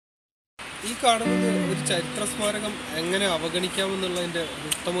ഈ കാണുന്നത് ഒരു ചരിത്ര സ്മാരകം എങ്ങനെ അവഗണിക്കാമെന്നുള്ളതിൻ്റെ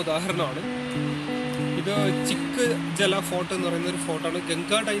ഉത്തമ ഉദാഹരണമാണ്. ഇത് ചിക്ക് ജല ഫോർട്ട് എന്ന് പറയുന്ന ഒരു ഫോർട്ടാണ്.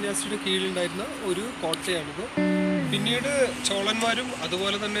 ഗംഗാ ഡൈനാസ്റ്റിയുടെ കീഴിലുണ്ടായിരുന്ന ഒരു കോട്ടയാണിത്. പിന്നീട് ചോളന്മാരും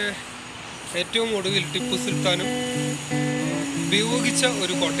അതുപോലെ തന്നെ ഏറ്റവും ഒടുവിൽ ടിപ്പു സുൽത്താനും ഉപയോഗിച്ച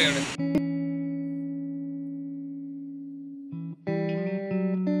ഒരു കോട്ടയാണിത്.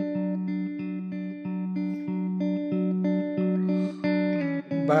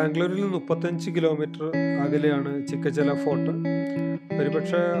 ബാംഗ്ലൂരിൽ 35 കിലോമീറ്റർ അകലെയാണ് ചിക്കജല ഫോർട്ട്.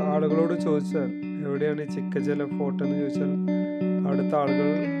 ഒരുപക്ഷെ ആളുകളോട് ചോദിച്ചാൽ എവിടെയാണ് ചിക്കജല ഫോർട്ട് എന്ന് ചോദിച്ചാൽ അവിടുത്തെ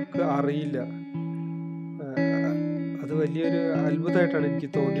ആളുകൾക്ക് അറിയില്ല. അത് വലിയൊരു അത്ഭുതമായിട്ടാണ് എനിക്ക്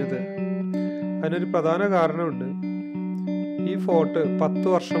തോന്നിയത്. അതിനൊരു പ്രധാന കാരണമുണ്ട്. ഈ ഫോർട്ട് 10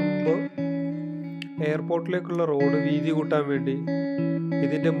 വർഷം മുമ്പ് എയർപോർട്ടിലേക്കുള്ള റോഡ് വീതി കൂട്ടാൻ വേണ്ടി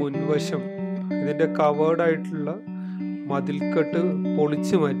ഇതിൻ്റെ മുൻവശം, ഇതിൻ്റെ കവേർഡായിട്ടുള്ള മതിൽക്കെട്ട്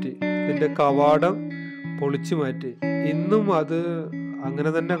പൊളിച്ചു മാറ്റി, ഇതിൻ്റെ കവാടം പൊളിച്ചു മാറ്റി. ഇന്നും അത് അങ്ങനെ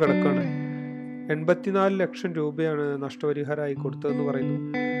തന്നെ കിടക്കാണ്. 84 ലക്ഷം രൂപയാണ് നഷ്ടപരിഹാരമായി കൊടുത്തതെന്ന് പറയുന്നു.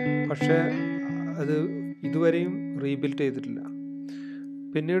 പക്ഷേ അത് ഇതുവരെയും റീബിൽഡ് ചെയ്തിട്ടില്ല.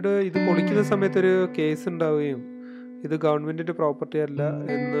 പിന്നീട് ഇത് പൊളിക്കുന്ന സമയത്തൊരു കേസ് ഉണ്ടാവുകയും ഇത് ഗവൺമെൻറ്റിൻ്റെ പ്രോപ്പർട്ടി അല്ല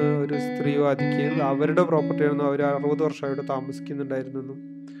എന്ന് ഒരു സ്ത്രീ വാദിക്കുകയും അവരുടെ പ്രോപ്പർട്ടി ആണെന്നും അവർ 60 വർഷം അവിടെ താമസിക്കുന്നുണ്ടായിരുന്നെന്നും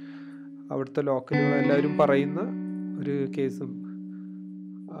അവിടുത്തെ ലോക്കലുകൾ എല്ലാവരും പറയുന്ന ഒരു കേസും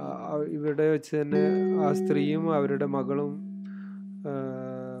ഇവിടെ വെച്ച് തന്നെ ആ സ്ത്രീയും അവരുടെ മകളും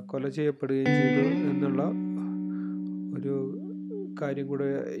കൊല ചെയ്യപ്പെടുകയും ചെയ്തു എന്നുള്ള ഒരു കാര്യം കൂടെ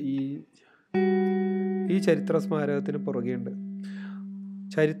ഈ ചരിത്ര സ്മാരകത്തിന് പുറകെയുണ്ട്.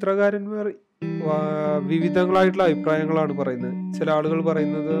 ചരിത്രകാരന്മാർ വിവിധങ്ങളായിട്ടുള്ള അഭിപ്രായങ്ങളാണ് പറയുന്നത്. ചില ആളുകൾ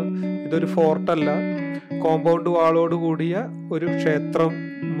പറയുന്നത് ഇതൊരു ഫോർട്ടല്ല, കോമ്പൗണ്ട് വാളോട് കൂടിയ ഒരു ക്ഷേത്രം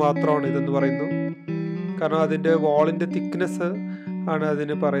മാത്രമാണ് ഇതെന്ന് പറയുന്നു. കാരണം അതിൻ്റെ വാളിൻ്റെ തിക്നെസ് ആണ്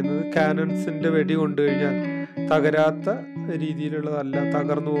അതിന് പറയുന്നത്. കാനൺസിൻ്റെ വെടി കൊണ്ടു കഴിഞ്ഞാൽ തകരാത്ത രീതിയിലുള്ളതല്ല,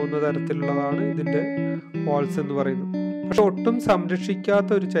 തകർന്നു പോകുന്ന തരത്തിലുള്ളതാണ് ഇതിൻ്റെ വാൾസ് എന്ന് പറയുന്നു. പക്ഷെ ഒട്ടും സംരക്ഷിക്കാത്ത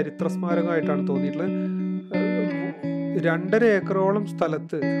ഒരു ചരിത്ര സ്മാരകമായിട്ടാണ് തോന്നിയിട്ടുള്ളത്. 2.5 ഏക്കറോളം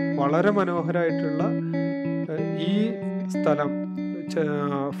സ്ഥലത്ത് വളരെ മനോഹരമായിട്ടുള്ള ഈ സ്ഥലം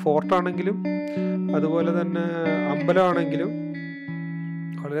ഫോർട്ടാണെങ്കിലും അതുപോലെ തന്നെ അമ്പലമാണെങ്കിലും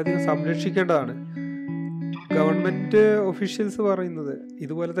വളരെയധികം സംരക്ഷിക്കേണ്ടതാണ്. ഗവൺമെൻറ് ഒഫീഷ്യൽസ് പറയുന്നത്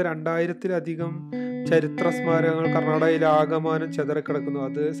ഇതുപോലത്തെ 2000-ലധികം ചരിത്ര സ്മാരകങ്ങൾ കർണാടകയിൽ ആകമാനം ചെതറിക്കിടക്കുന്നു,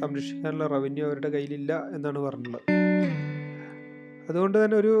 അത് സംരക്ഷിക്കാനുള്ള റവന്യൂ അവരുടെ കയ്യിലില്ല എന്നാണ് പറഞ്ഞിട്ടുള്ളത്. അതുകൊണ്ട്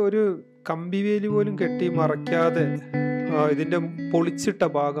തന്നെ ഒരു കമ്പിവേലി പോലും കെട്ടി മറയ്ക്കാതെ ഇതിൻ്റെ പൊളിച്ചിട്ട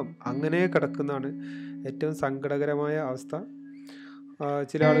ഭാഗം അങ്ങനെ കിടക്കുന്നതാണ് ഏറ്റവും സങ്കടകരമായ അവസ്ഥ.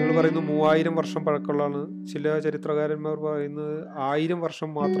 ചില ആളുകൾ പറയുന്നു 3000 വർഷം പഴക്കമുള്ളതാണ്, ചില ചരിത്രകാരന്മാർ പറയുന്നത് 1000 വർഷം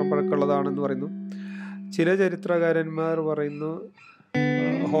മാത്രം പഴക്കമുള്ളതാണെന്ന് പറയുന്നു. ചില ചരിത്രകാരന്മാർ പറയുന്നു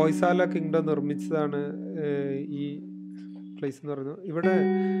ഹോയ്സാല കിങ്ഡം നിർമ്മിച്ചതാണ് ഈ പ്ലേസ് എന്ന് പറയുന്നത്. ഇവിടെ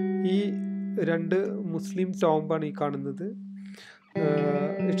ഈ 2 മുസ്ലിം ടോംബാണ് ഈ കാണുന്നത്.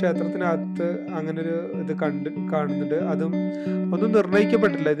 ഈ ക്ഷേത്രത്തിനകത്ത് അങ്ങനൊരു ഇത് കാണുന്നുണ്ട്. അതും ഒന്നും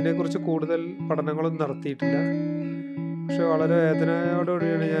നിർണ്ണയിക്കപ്പെട്ടില്ല, ഇതിനെക്കുറിച്ച് കൂടുതൽ പഠനങ്ങളൊന്നും നടത്തിയിട്ടില്ല. പക്ഷെ വളരെ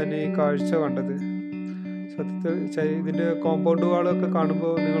വേദനയോടുകൂടിയാണ് ഞാൻ ഈ കാഴ്ച കണ്ടത്. സത്യത്തിൽ ഇതിൻ്റെ കോമ്പൗണ്ട് വാളൊക്കെ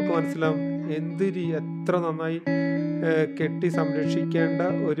കാണുമ്പോൾ നിങ്ങൾക്ക് മനസ്സിലാവും എത്ര നന്നായി കെട്ടി സംരക്ഷിക്കേണ്ട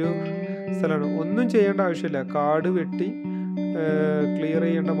ഒരു സ്ഥലമാണ്. ഒന്നും ചെയ്യേണ്ട ആവശ്യമില്ല, കാട് വെട്ടി ക്ലിയർ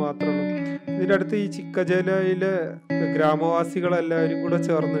ചെയ്യേണ്ട മാത്രമേ ഉള്ളൂ. ഇതിൻ്റെ അടുത്ത് ഈ ചിക്കജലയിലെ ഗ്രാമവാസികളെല്ലാവരും കൂടെ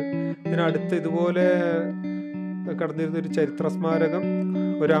ചേർന്ന് ഇതിനടുത്ത് ഇതുപോലെ കടന്നിരുന്ന ഒരു ചരിത്ര സ്മാരകം,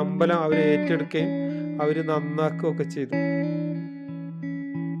 ഒരു അമ്പലം അവർ ഏറ്റെടുക്കുകയും അവർ നന്നാക്കുകയൊക്കെ ചെയ്തു.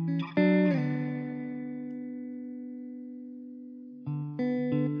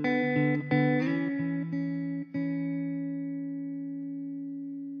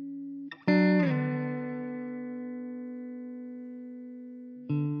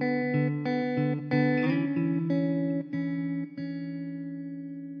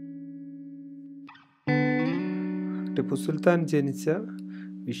 ടിപ്പു സുൽത്താൻ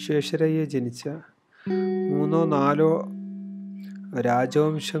വിശ്വേശ്വരയ്യ ജനിച്ച 3-4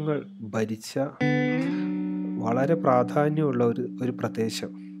 രാജവംശങ്ങൾ ഭരിച്ച വളരെ പ്രാധാന്യമുള്ള ഒരു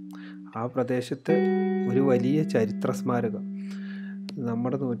പ്രദേശം. ആ പ്രദേശത്ത് ഒരു വലിയ ചരിത്ര സ്മാരകം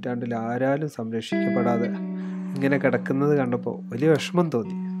നമ്മുടെ നൂറ്റാണ്ടിൽ ആരാലും സംരക്ഷിക്കപ്പെടാതെ ഇങ്ങനെ കിടക്കുന്നത് കണ്ടപ്പോൾ വലിയ വിഷമം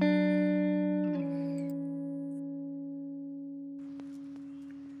തോന്നി.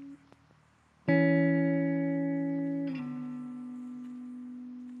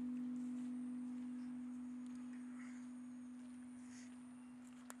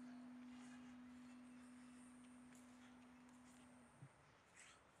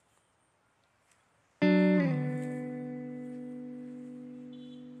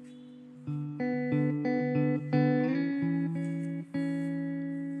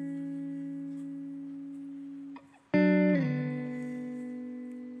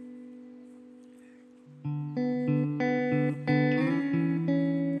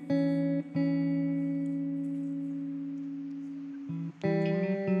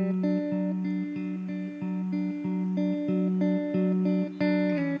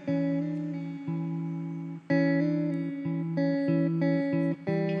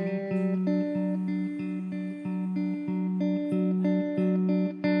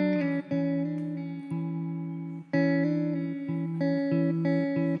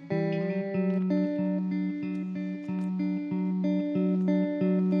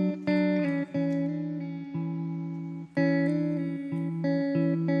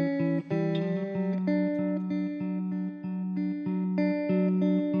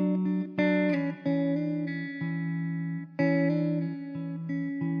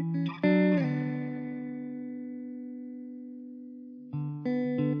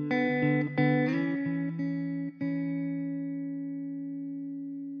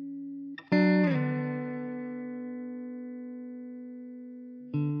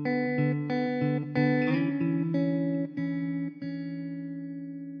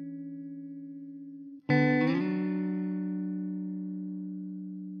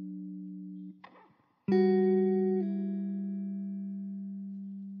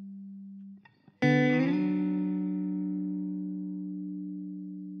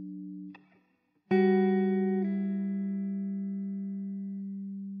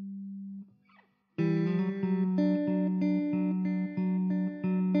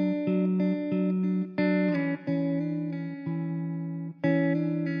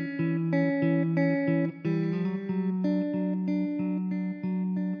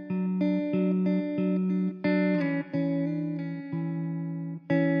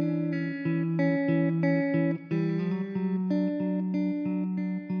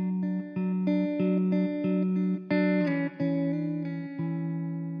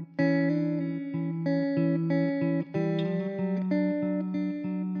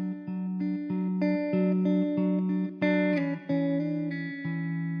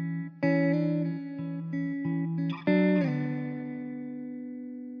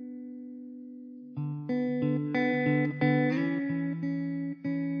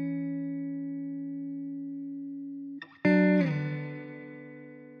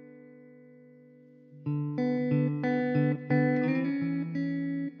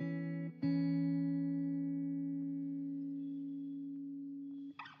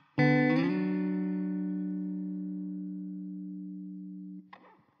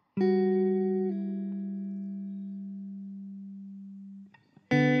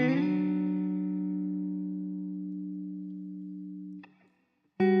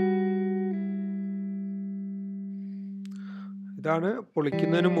 ഇതാണ്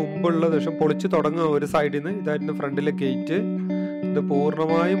പൊളിക്കുന്നതിന് മുമ്പുള്ള ദൃശ്യം. പൊളിച്ച് തുടങ്ങുക ഒരു സൈഡിൽ നിന്ന്. ഇതായിരുന്നു ഫ്രണ്ടിലെ ഗേറ്റ്. ഇത്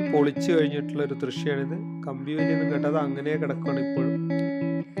പൂർണ്ണമായും പൊളിച്ചു കഴിഞ്ഞിട്ടുള്ള ഒരു ദൃശ്യമാണിത്. കമ്പി വേലിയൊന്നും കേട്ടത് അങ്ങനെ കിടക്കുകയാണ് ഇപ്പോഴും.